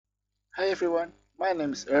Hi everyone, my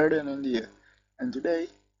name is Erdin Anindya, and today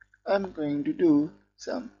I'm going to do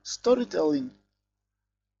some storytelling.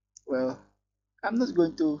 Well, I'm not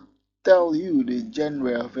going to tell you the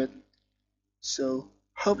genre of it, so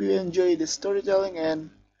hope you enjoy the storytelling and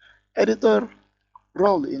editor,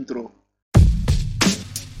 roll the intro.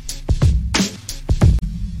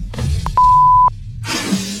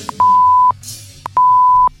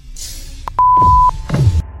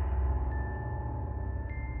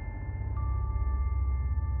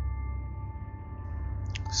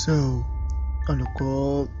 So, on a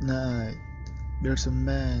cold night, there's a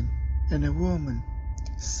man and a woman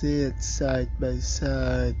sit side by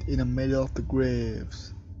side in the middle of the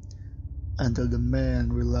graves until the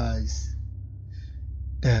man realizes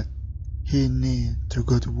that he need to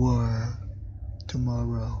go to war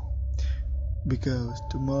tomorrow because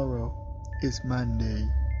tomorrow is Monday.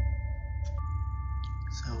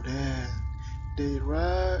 So then they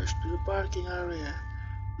rush to the parking area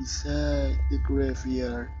beside the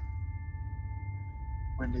graveyard.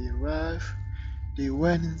 When they arrive, they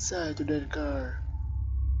went inside to their car,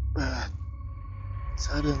 but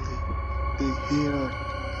suddenly they heard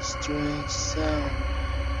a strange sound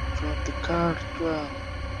from the car trunk,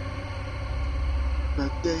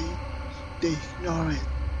 but they ignore it.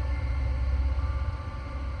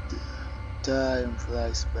 Time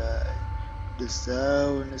flies by. The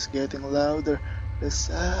sound is getting louder. The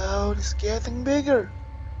sound is getting bigger.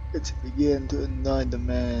 It began to annoy the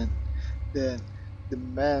man. Then the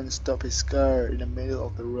man stopped his car in the middle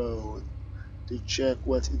of the road to check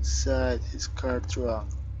what's inside his car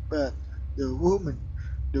trunk. But the woman,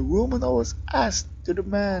 the woman always asked to the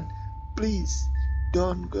man, "Please,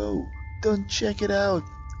 don't go. Don't check it out.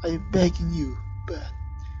 I'm begging you." But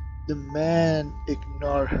the man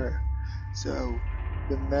ignored her. So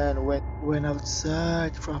the man went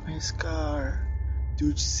outside from his car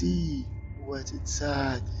to see what's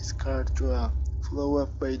inside his car trunk, followed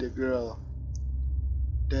up by the girl.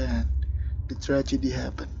 Then the tragedy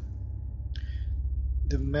happened.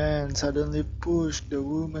 The man suddenly pushed the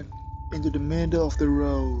woman into the middle of the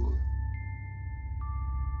road,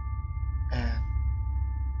 and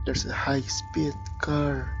there's a high-speed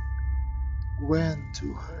car went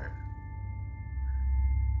to her,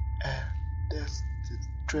 and that's the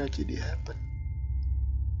tragedy happened.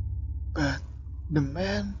 But the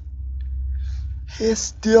man, he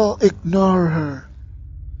still ignored her.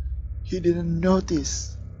 He didn't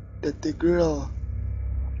notice that the girl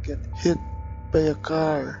got hit by a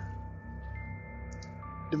car.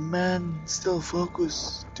 The man still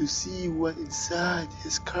focused to see what inside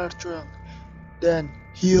his car trunk. Then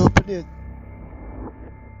he opened it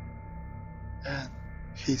and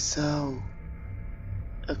he saw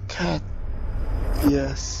a cat.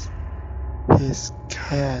 Yes, his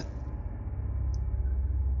cat.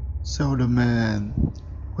 So the man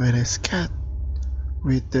with his cat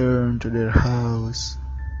returned to their house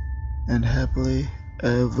and happily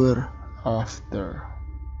ever after.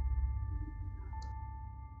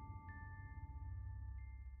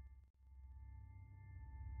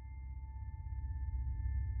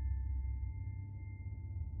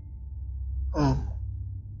 Oh,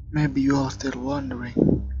 maybe you are still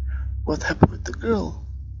wondering what happened with the girl.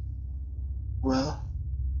 Well,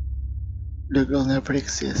 the girl never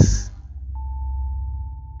exists,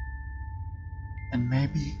 and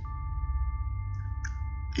maybe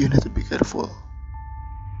you need to be careful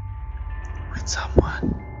with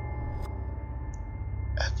someone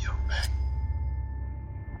at your back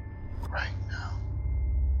right now.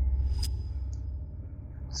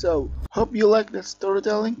 So, hope you like that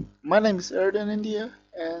storytelling. My name is Erdin India,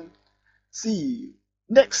 and see you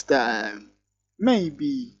next time.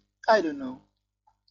 Maybe. I don't know.